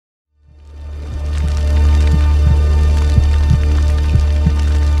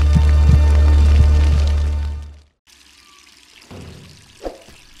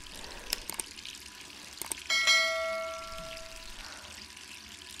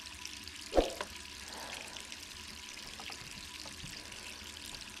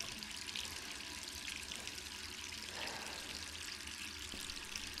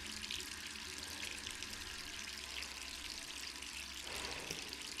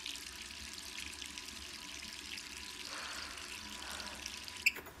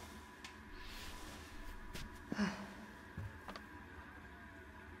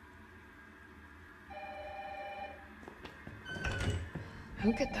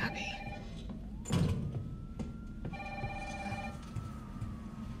Who could that be?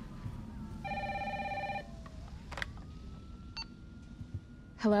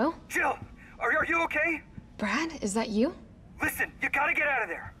 Hello? Jill! Are you okay? Brad, is that you? Listen, you gotta get out of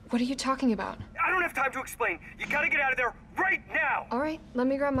there! What are you talking about? I don't have time to explain. You gotta get out of there right now! Alright, let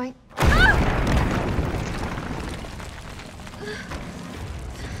me grab my...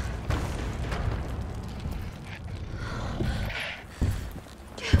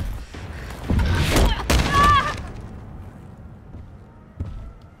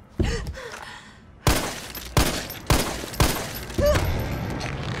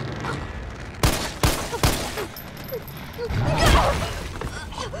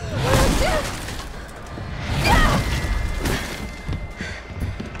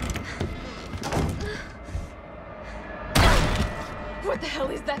 What the hell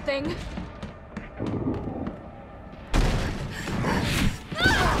is that thing?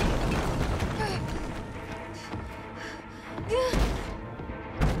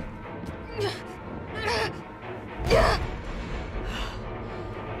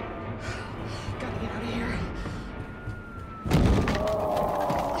 Gotta get out of here.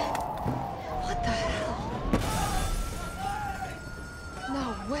 What the hell?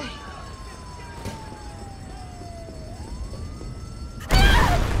 No way.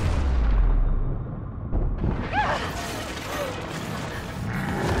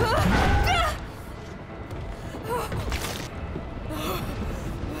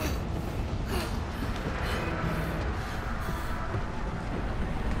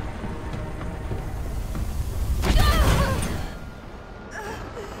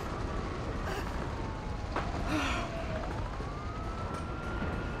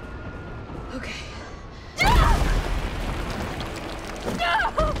 Okay.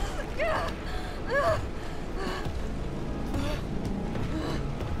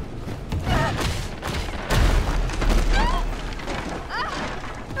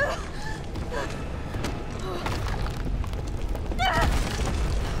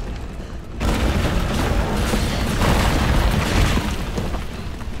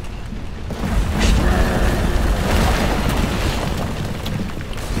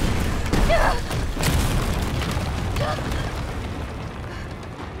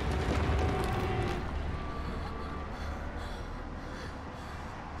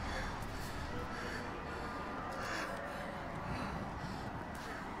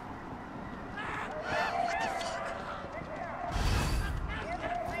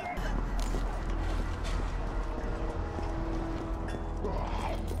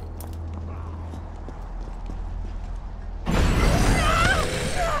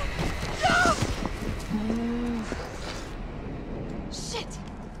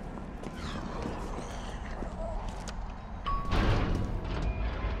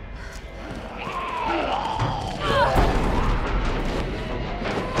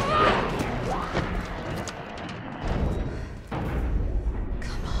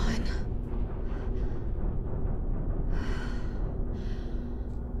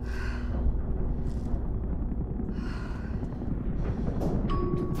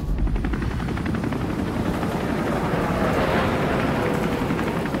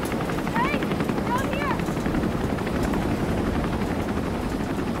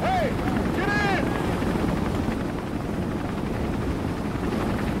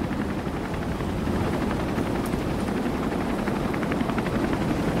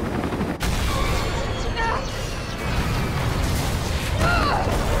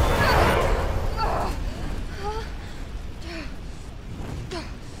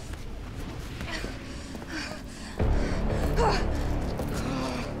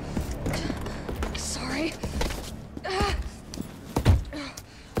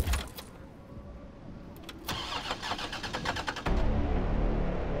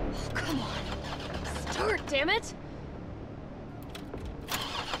 Damn it!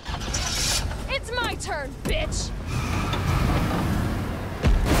 It's my turn, bitch!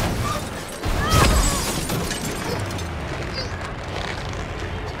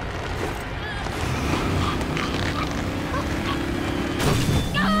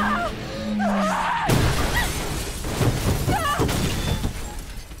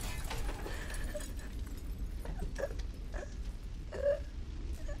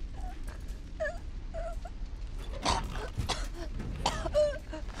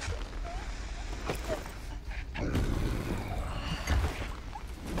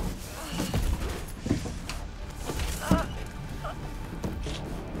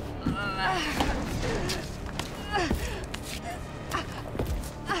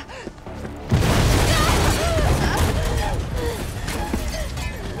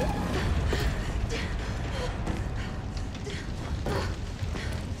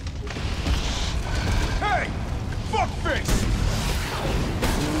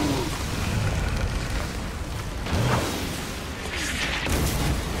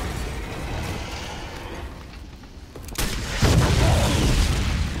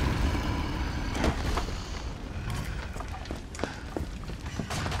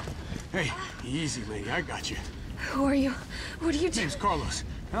 Easy, lady. I got you. Who are you? What are you doing? Name's Carlos,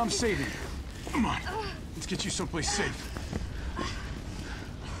 and I'm saving you. Come on. Let's get you someplace safe.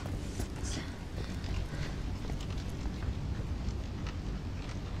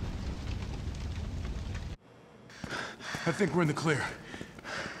 I think we're in the clear.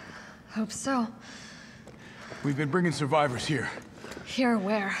 Hope so. We've been bringing survivors here. Here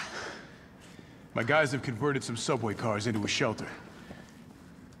where? My guys have converted some subway cars into a shelter.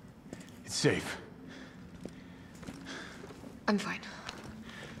 It's safe. I'm fine.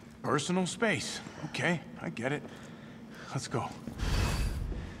 Personal space. Okay, I get it. Let's go.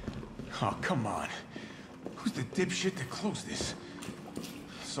 Oh, come on. Who's the dipshit that closed this?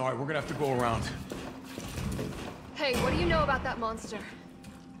 Sorry, we're gonna have to go around. Hey, what do you know about that monster?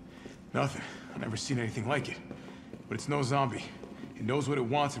 Nothing. I've never seen anything like it. But it's no zombie. It knows what it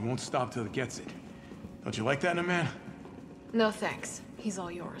wants and won't stop till it gets it. Don't you like that in a man? No thanks. He's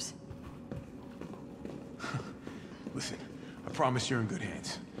all yours. Listen, I promise you're in good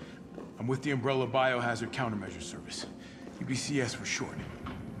hands. I'm with the Umbrella Biohazard Countermeasure Service. UBCS for short.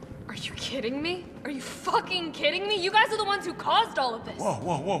 Are you kidding me? Are you fucking kidding me? You guys are the ones who caused all of this! Whoa,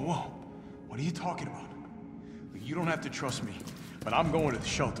 whoa, whoa, whoa. What are you talking about? You don't have to trust me, but I'm going to the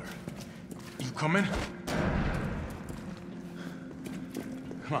shelter. You coming?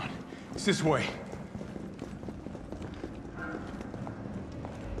 Come on, it's this way.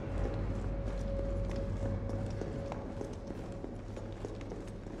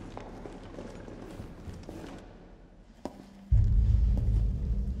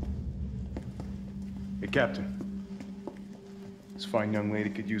 Hey, Captain. This fine young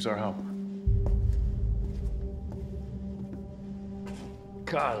lady could use our help.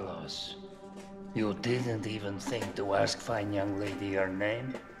 Carlos, you didn't even think to ask fine young lady her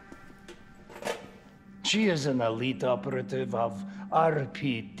name? She is an elite operative of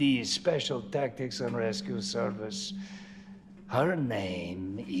RPD, Special Tactics and Rescue Service. Her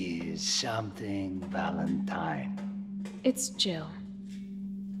name is something Valentine. It's Jill.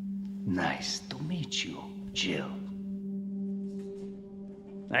 Nice to meet you, Jill.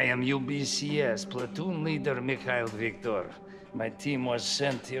 I am UBCS Platoon Leader Mikhail Victor. My team was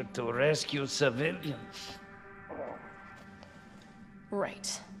sent here to rescue civilians.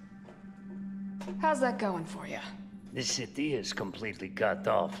 Right. How's that going for you? The city is completely cut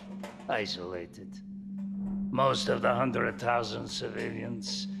off, isolated. Most of the 100,000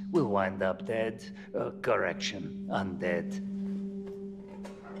 civilians will wind up dead. Correction, undead.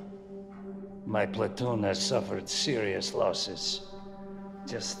 My platoon has suffered serious losses.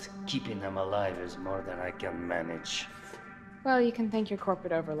 Just keeping them alive is more than I can manage. Well, you can thank your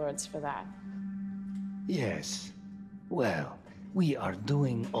corporate overlords for that. Yes. Well, we are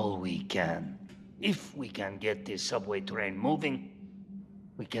doing all we can. If we can get this subway train moving,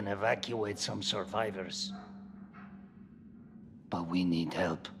 we can evacuate some survivors. But we need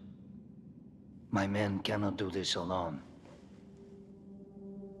help. My men cannot do this alone.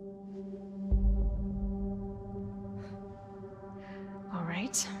 All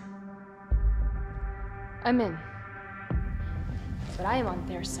right. I'm in. But I am on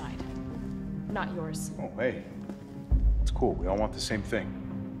their side, not yours. Oh, hey. It's cool. We all want the same thing.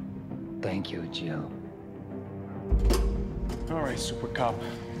 Thank you, Jill. All right, Super Cop.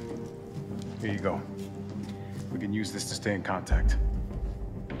 Here you go. We can use this to stay in contact.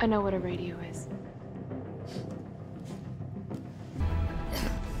 I know what a radio is.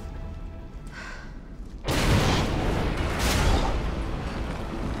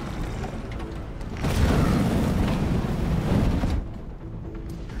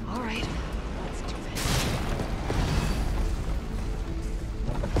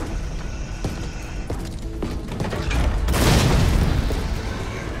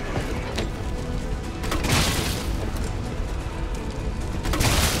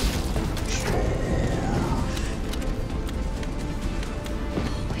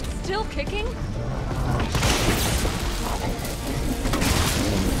 Kicking?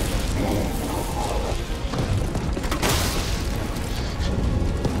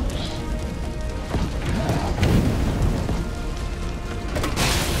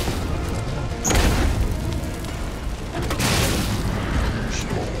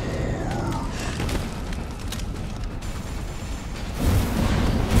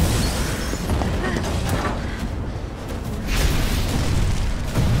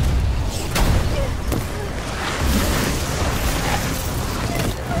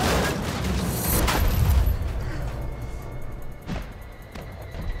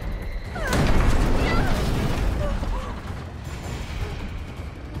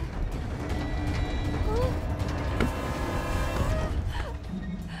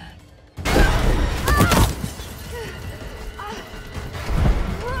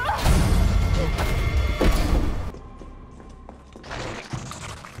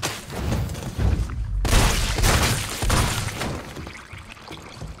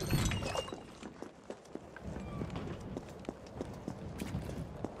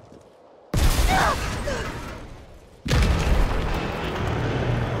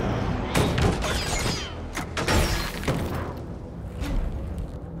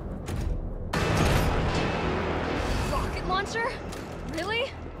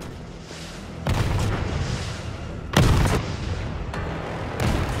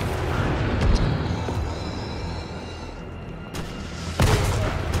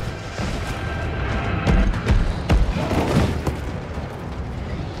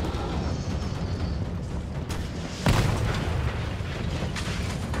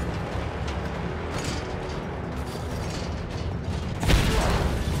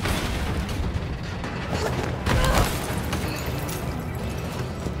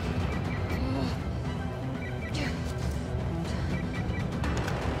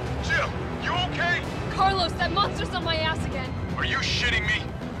 That monster's on my ass again. Are you shitting me?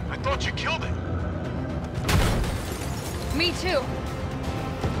 I thought you killed it. Me too.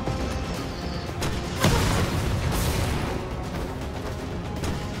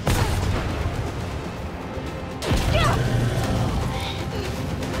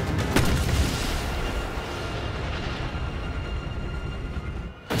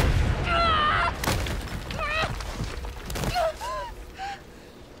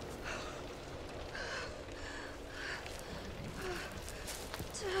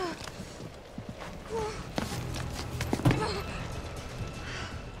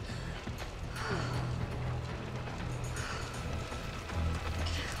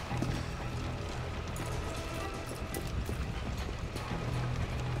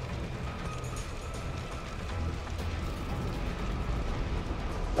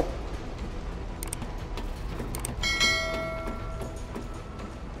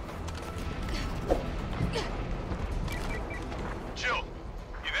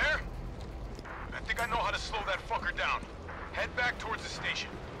 Head back towards the station.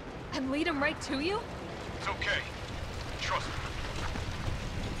 And lead him right to you? It's okay. Trust me.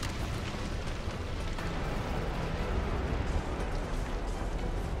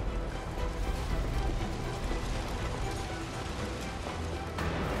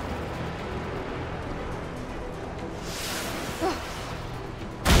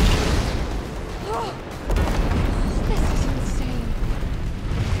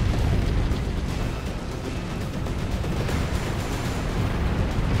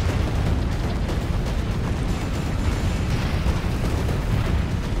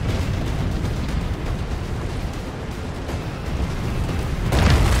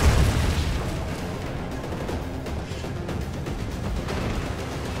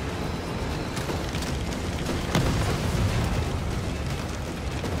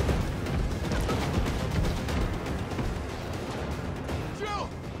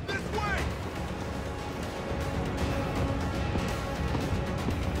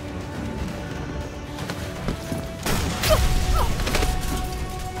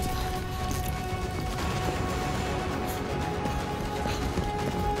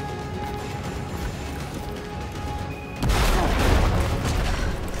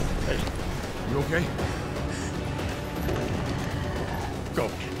 Okay? Go.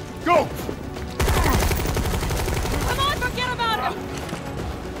 Go! Come on, forget about him!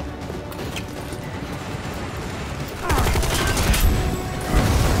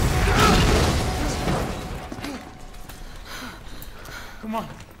 Come on.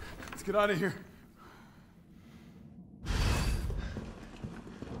 Let's get out of here.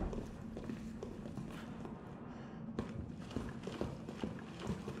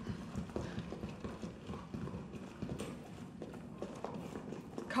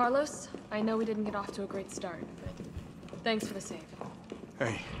 Carlos, I know we didn't get off to a great start, but thanks for the save.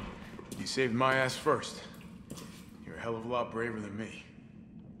 Hey, you saved my ass first. You're a hell of a lot braver than me.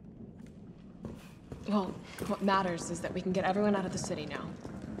 Well, what matters is that we can get everyone out of the city now.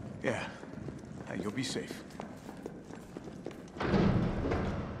 Yeah. Hey, you'll be safe.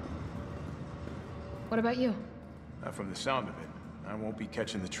 What about you? From the sound of it, I won't be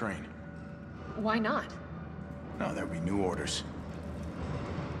catching the train. Why not? No, there'll be new orders.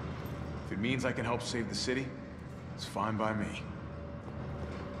 If it means I can help save the city, it's fine by me.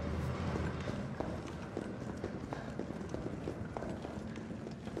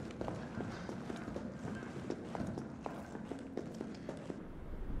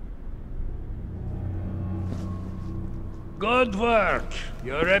 Good work.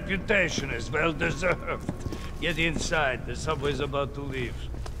 Your reputation is well deserved. Get inside. The subway's about to leave.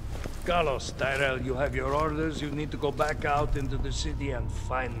 Carlos, Tyrell, you have your orders. You need to go back out into the city and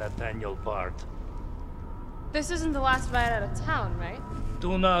find Nathaniel Bard. This isn't the last ride out of town, right?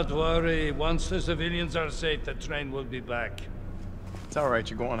 Do not worry. Once the civilians are safe, the train will be back. It's all right.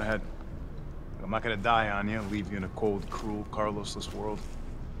 You go on ahead. I'm not gonna die on you and leave you in a cold, cruel, Carlosless world.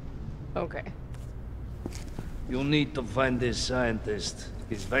 Okay. You'll need to find this scientist.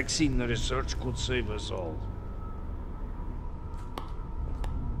 His vaccine research could save us all.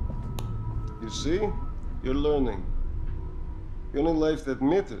 You see? You're learning. The only life that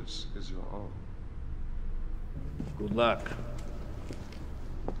matters is your own. Good luck.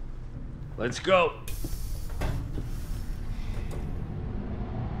 Let's go.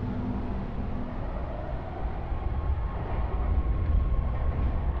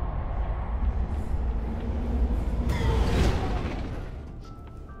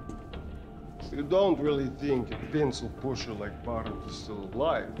 You don't really think a pencil pusher like Bard is still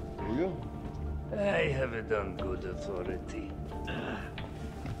alive, do you? I have it on good authority.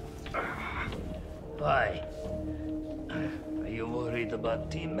 Why? Are you worried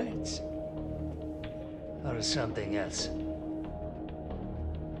about teammates? Or something else?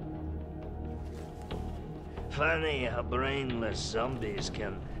 Funny how brainless zombies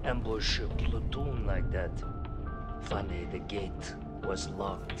can ambush a platoon like that. Funny the gate was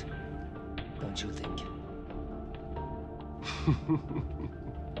locked. Don't you think?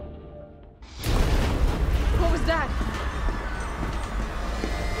 What was that?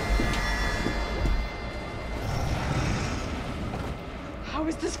 How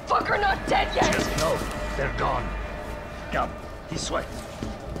is this fucker not dead yet? Just know they're gone. Come, this way.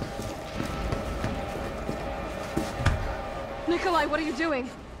 Nikolai, what are you doing?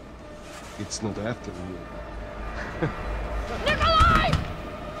 It's not after you. Nikolai!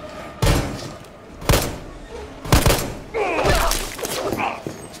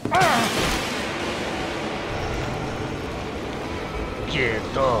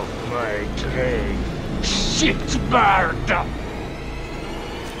 Get off my train, shitbird!